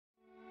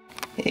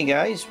Hey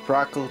guys,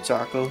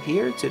 Prokotaco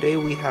here. Today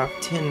we have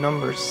tin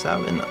number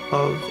 7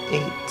 of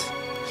 8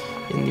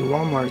 in the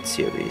Walmart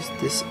series.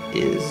 This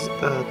is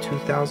a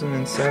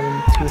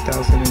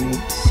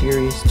 2007-2008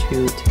 Series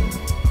 2 tin.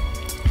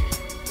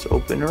 Let's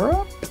open her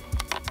up.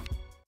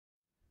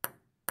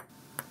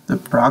 The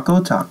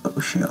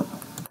Prokotaco Show.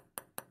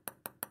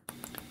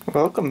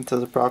 Welcome to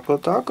the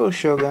Prokotaco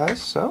Show,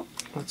 guys. So,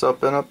 let's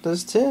open up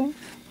this tin.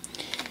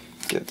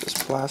 Give this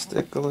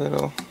plastic a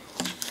little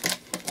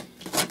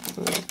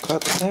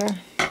cut there.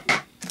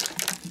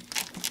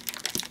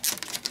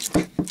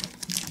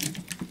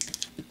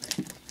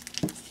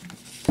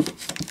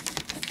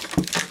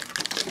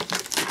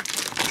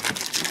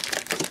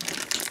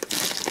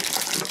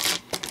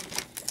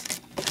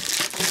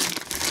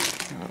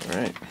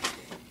 Alright.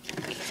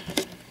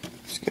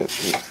 Let's get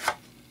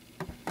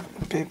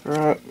the paper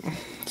out.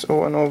 So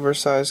one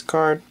oversized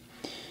card.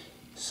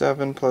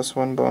 7 plus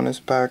 1 bonus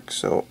pack,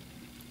 so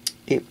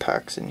 8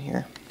 packs in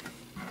here.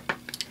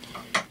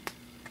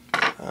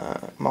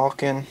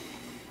 Malkin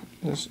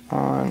is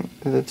on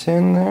the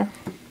tin there.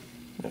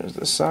 There's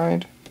the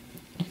side.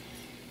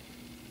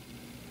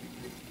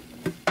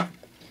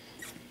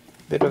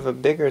 Bit of a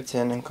bigger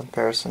tin in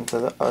comparison to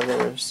the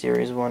other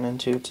Series 1 and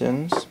 2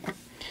 tins.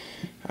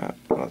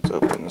 Let's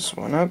open this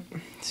one up.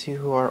 See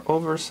who our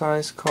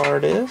oversized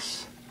card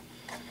is.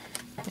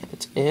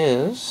 It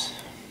is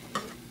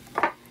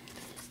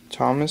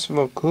Thomas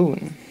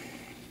Vokoun.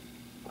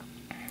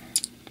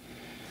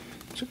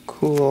 It's a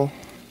cool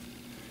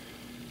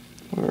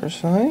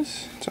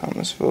oversize,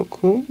 Thomas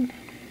Vokoun.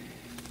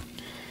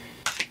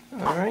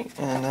 Alright,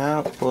 and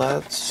now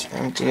let's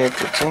empty out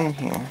the tin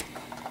here.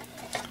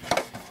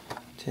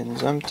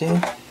 Tin's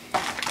empty.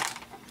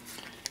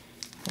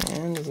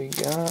 And we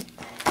got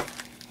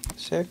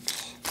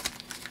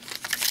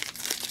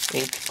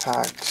 8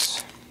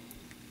 packs.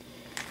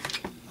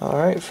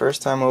 Alright,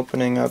 first time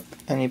opening up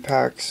any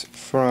packs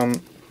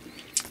from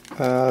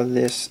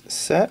this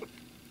set.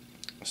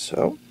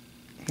 So,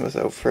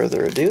 without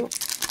further ado,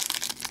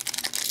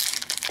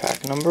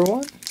 pack number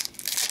 1.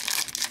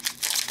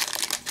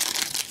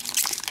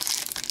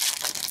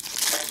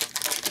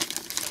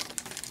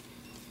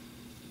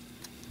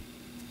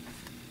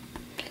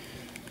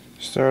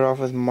 Start off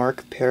with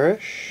Mark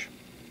Parrish,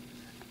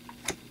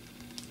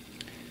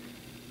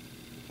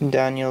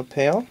 Daniel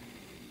Pale,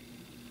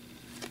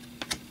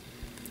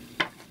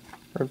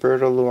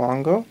 Roberto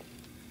Luongo,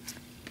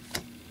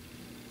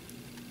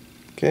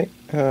 okay,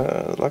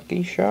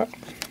 Lucky Shot,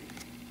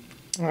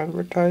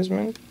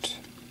 advertisement,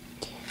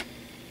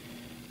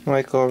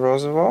 Michael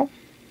Roosevelt,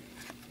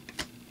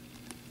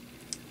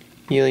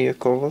 Ilya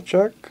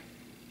Kovalchuk,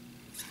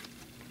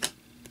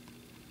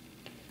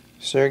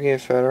 Sergei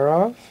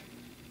Fedorov.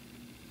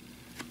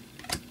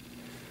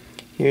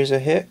 Here's a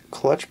hit,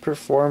 Clutch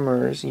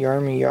Performers,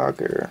 Jaromir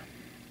Jagr.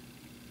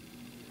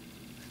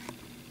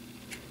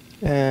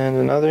 And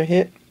another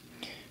hit,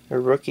 a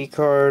rookie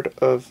card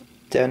of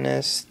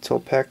Dennis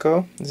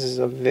Tolpeko. This is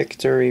a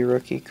victory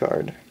rookie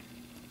card.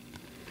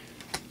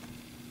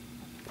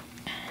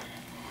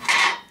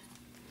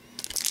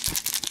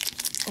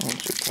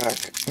 Onto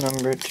pack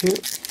number 2.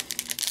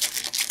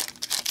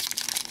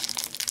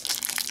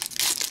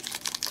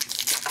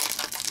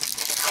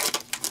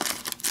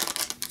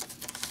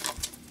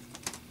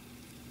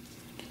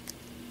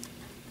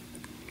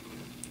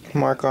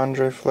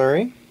 Marc-Andre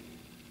Fleury,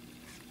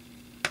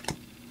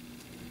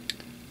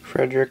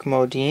 Frederick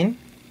Modine,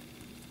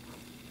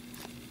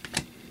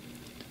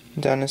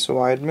 Dennis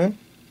Weidman,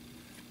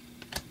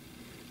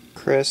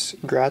 Chris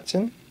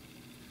Gratton,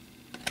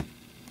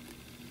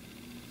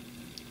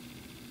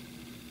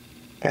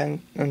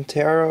 and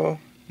Antero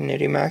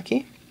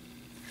Nidimäki,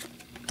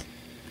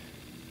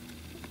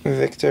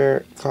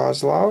 Victor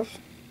Kozlov,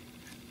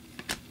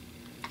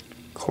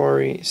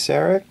 Corey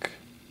Sarek,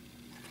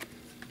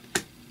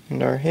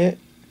 and our hit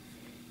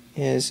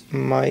is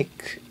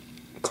Mike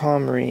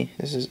Comrie.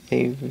 This is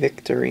a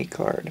victory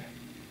card.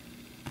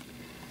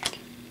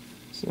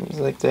 Seems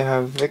like they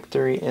have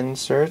victory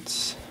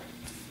inserts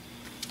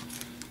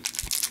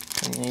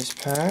in these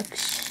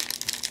packs.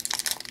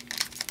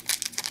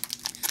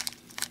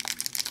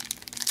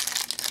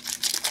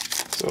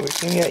 So we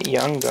can get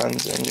Young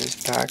Guns in these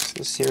packs.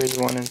 The Series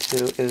 1 and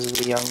 2 is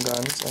the Young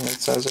Guns, and it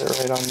says it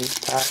right on these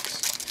packs.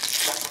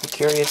 I'm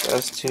curious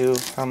as to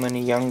how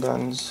many Young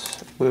Guns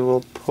we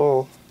will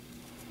pull.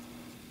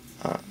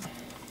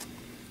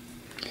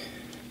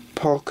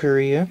 Paul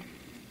Correa,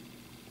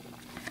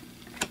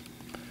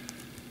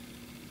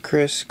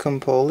 Chris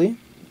Campoli,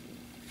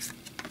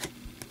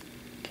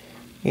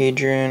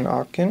 Adrian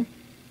Ocken.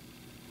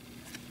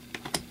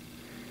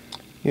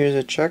 Here's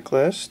a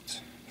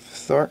checklist.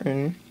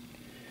 Thornton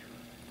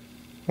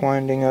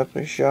winding up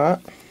a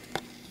shot.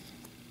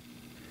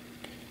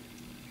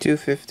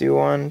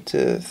 251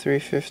 to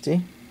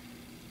 350.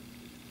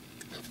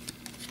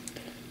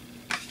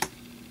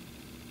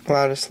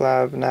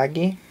 Vladislav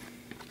Nagy,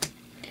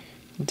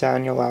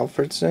 Daniel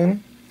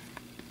Alfredson,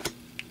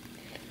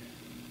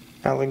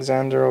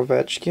 Alexander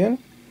Ovechkin,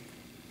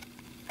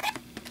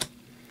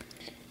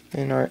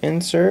 And our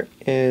insert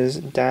is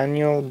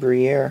Daniel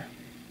Briere,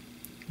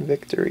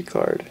 victory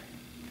card.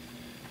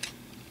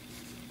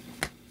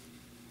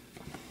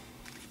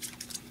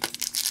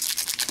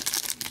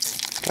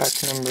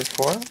 Pack number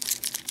 4.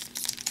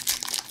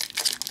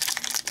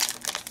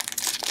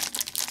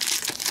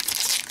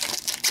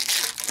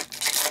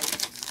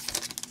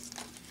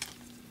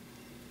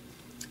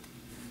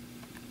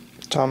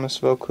 Thomas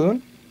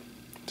Vokoun.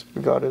 So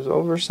we got his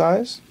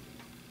oversized.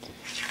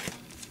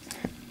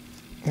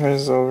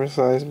 Here's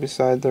oversized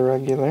beside the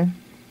regular.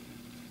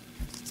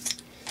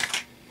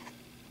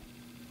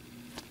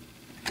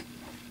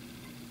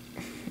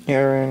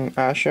 Aaron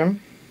Asham.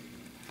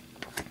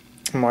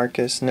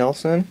 Marcus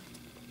Nilsson.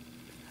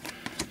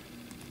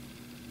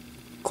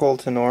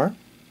 Colton Orr.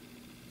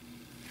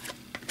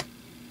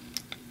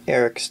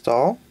 Eric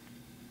Stahl.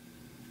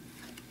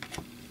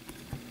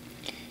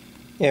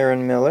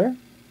 Aaron Miller.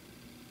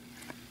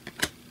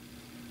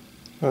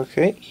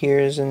 Okay,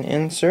 here's an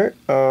insert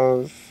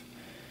of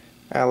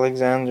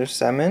Alexander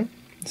Semin,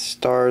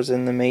 Stars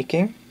in the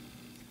Making.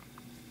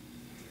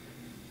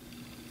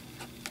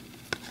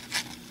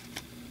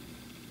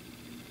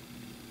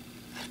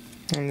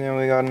 And then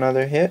we got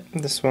another hit.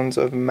 This one's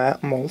of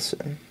Matt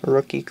Molson,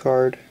 rookie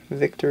card,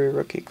 victory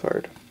rookie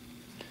card.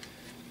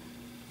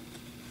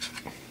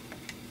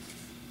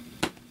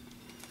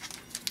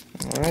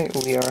 Alright,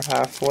 we are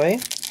halfway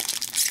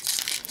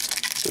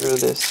through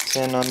this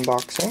tin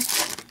unboxing.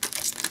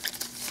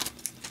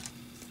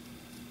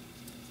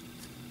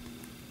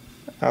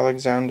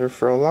 Alexander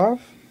Frolov,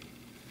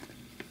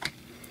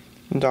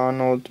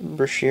 Donald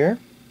Brashear,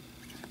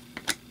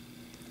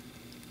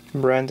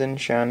 Brendan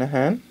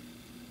Shanahan,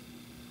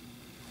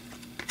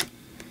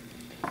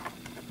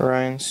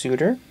 Ryan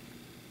Suter.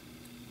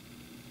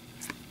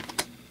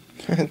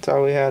 I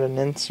thought we had an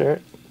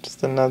insert,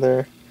 just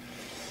another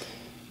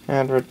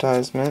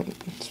advertisement.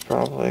 It's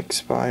probably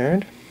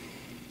expired.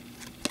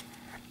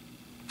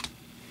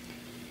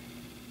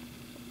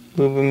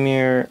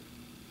 Lubomir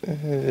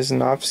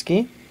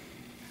Wisnowski.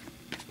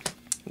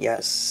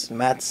 Yes,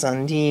 Matt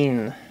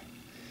Sundin.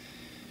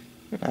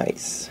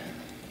 Nice.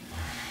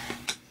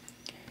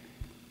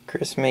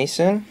 Chris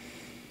Mason.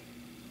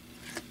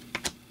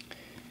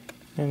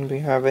 And we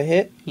have a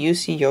hit,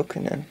 Jussi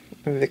Jokinen,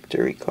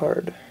 victory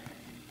card.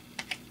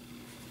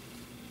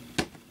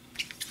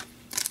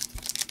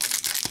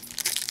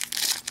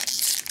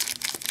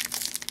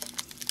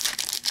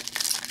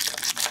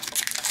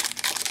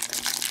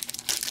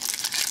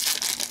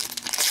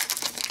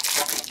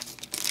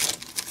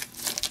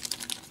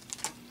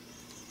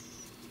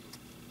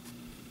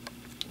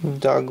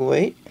 Doug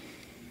Waite,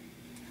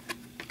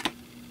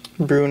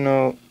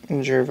 Bruno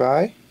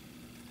Gervais,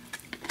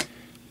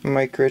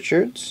 Mike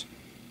Richards,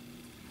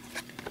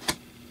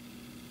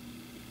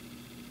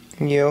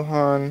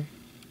 Johan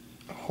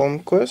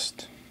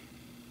Holmquist,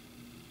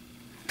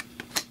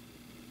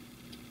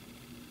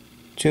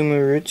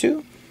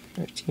 Timurutu,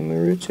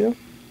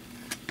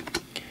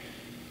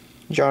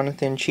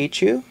 Jonathan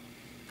Chichu,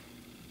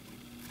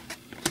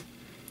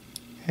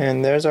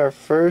 and there's our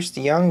first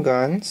Young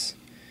Guns.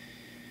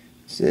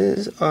 This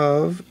is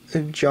of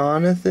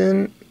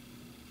Jonathan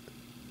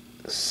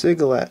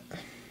Siglet.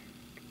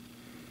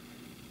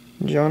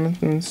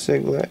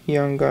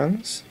 Young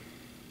Guns.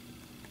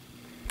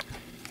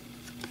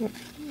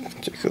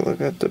 Take a look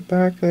at the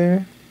back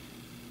there.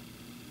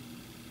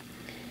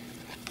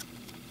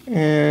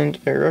 And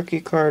a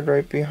rookie card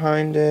right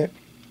behind it.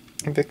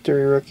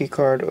 Victory rookie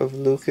card of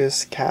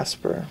Lucas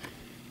Casper.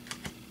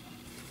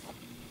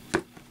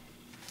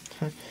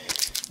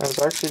 I was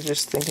actually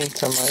just thinking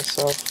to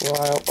myself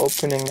while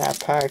opening that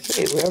pack,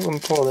 hey, we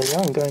haven't pulled a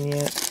Young Gun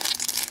yet.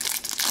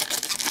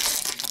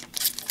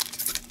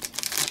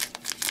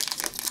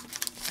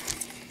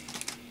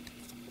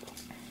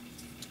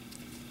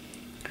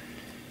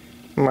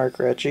 Mark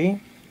Recchi,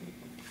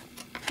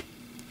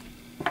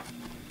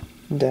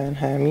 Dan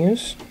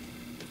Hamhuis,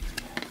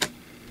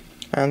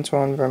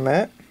 Antoine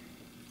Vermette,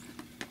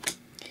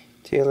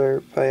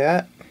 Taylor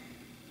Payette,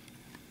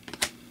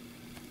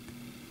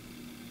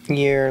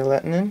 Yair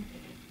Lettinen,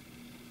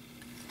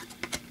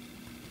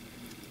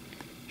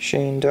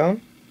 Shane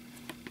Doan,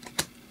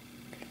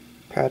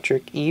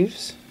 Patrick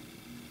Eves,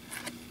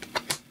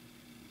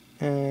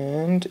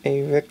 and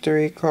a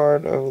victory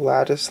card of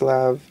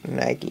Ladislav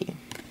Nagy.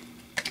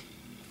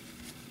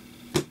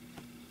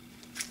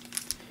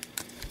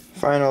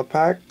 Final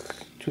pack,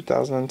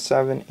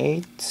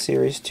 2007-8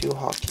 Series 2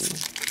 Hockey.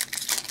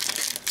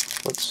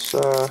 Let's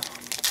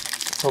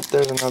hope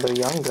there's another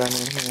Young Gun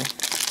in here.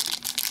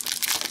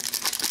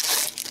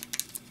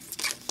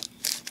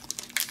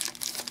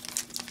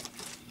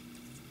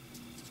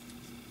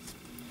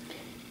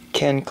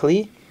 Ken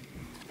Klee,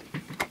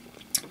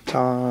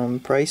 Tom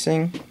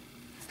Pricing,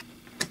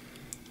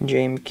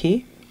 James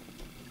Key,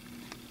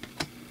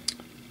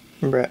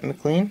 Brett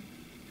McLean,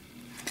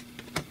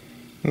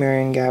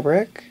 Marian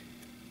Gaborik,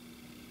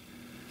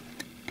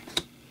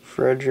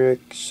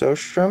 Frederick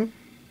Sostrom,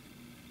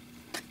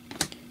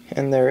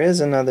 and there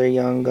is another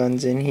Young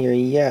Guns in here.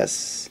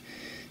 Yes,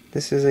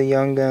 this is a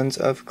Young Guns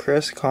of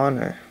Chris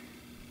Connor.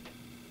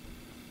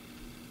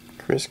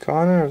 Chris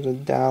Conner of the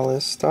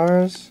Dallas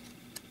Stars.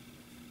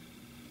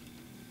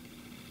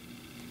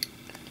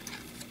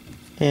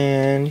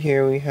 And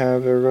here we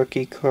have a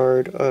rookie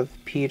card of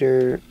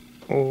Peter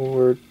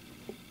Wirtanen,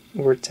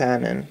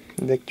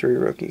 victory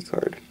rookie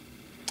card.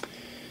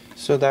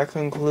 So that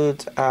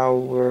concludes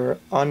our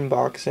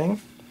unboxing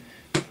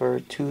for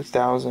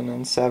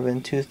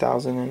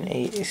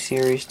 2007-2008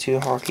 Series 2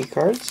 hockey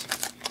cards.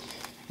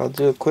 I'll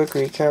do a quick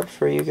recap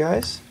for you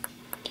guys.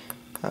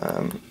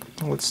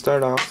 Let's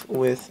start off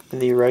with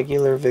the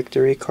regular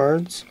victory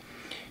cards.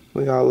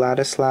 We got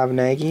Ladislav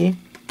Nagy,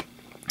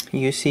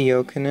 Jussi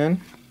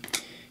Jokinen,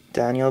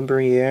 Daniel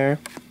Briere,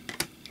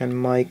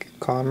 and Mike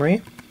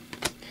Comrie.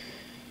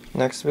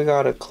 Next we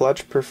got a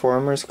Clutch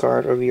Performers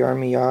card of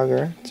Jaromir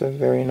Jagr. It's a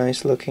very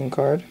nice looking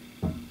card.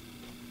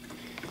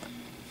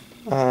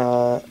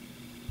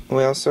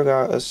 We also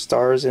got a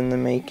Stars in the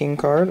Making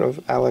card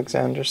of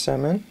Alexander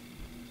Semin.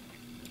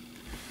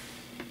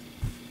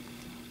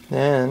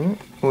 Then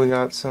we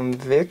got some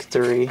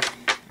Victory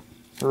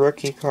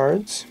rookie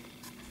cards.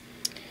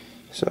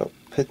 So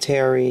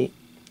Petteri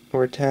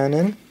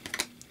Wirtanen,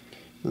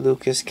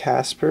 Lucas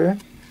Kasper,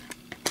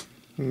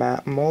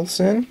 Matt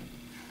Molson,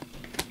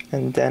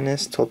 and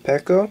Dennis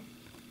Tolpeko.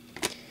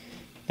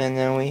 And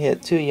then we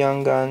hit 2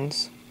 Young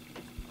Guns.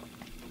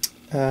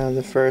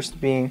 The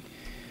first being,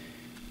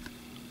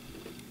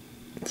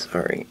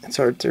 sorry, it's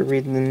hard to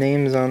read the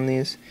names on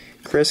these.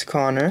 Chris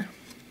Conner,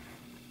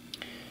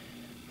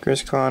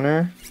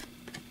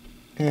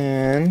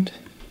 and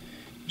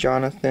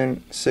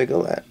Jonathan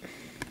Sigalet.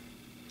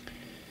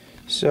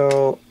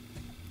 So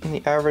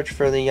the average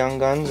for the Young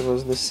Guns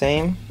was the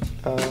same.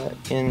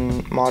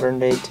 In modern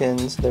day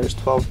tins, there's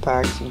 12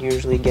 packs. You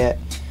usually get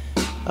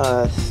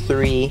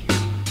 3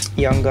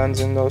 Young Guns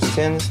in those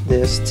tins.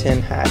 This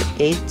tin had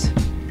 8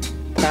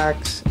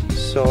 packs,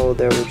 so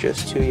there were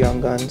just 2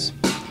 Young Guns.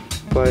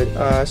 But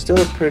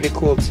still a pretty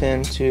cool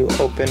tin to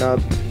open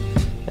up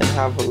and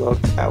have a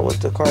look at what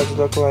the cards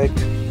look like.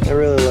 I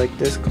really like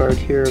this card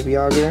here of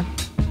Jagr.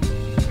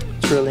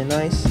 It's really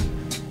nice.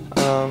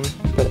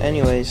 But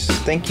anyways,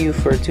 thank you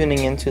for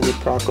tuning into the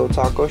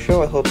Prokotaco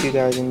show. I hope you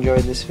guys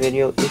enjoyed this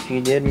video. If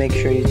you did, make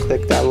sure you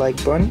click that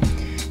like button,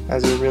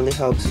 as it really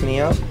helps me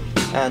out.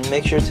 And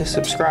make sure to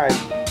subscribe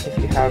if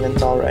you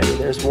haven't already.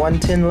 There's 1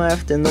 tin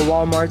left in the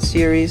Walmart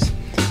series,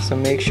 so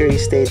make sure you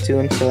stay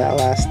tuned for that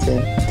last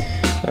tin.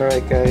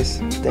 Alright guys,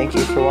 thank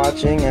you for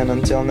watching, and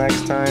until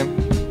next time,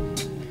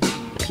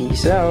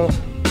 peace out.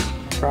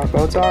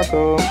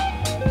 Prokotaco.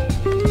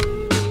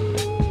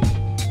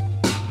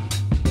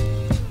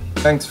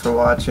 Thanks for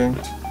watching.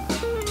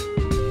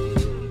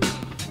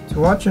 To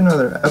watch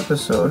another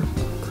episode,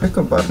 click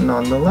a button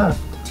on the left.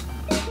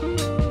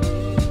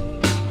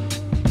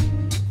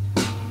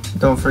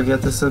 Don't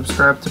forget to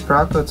subscribe to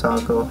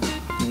Prokotaco.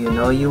 You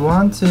know you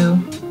want to.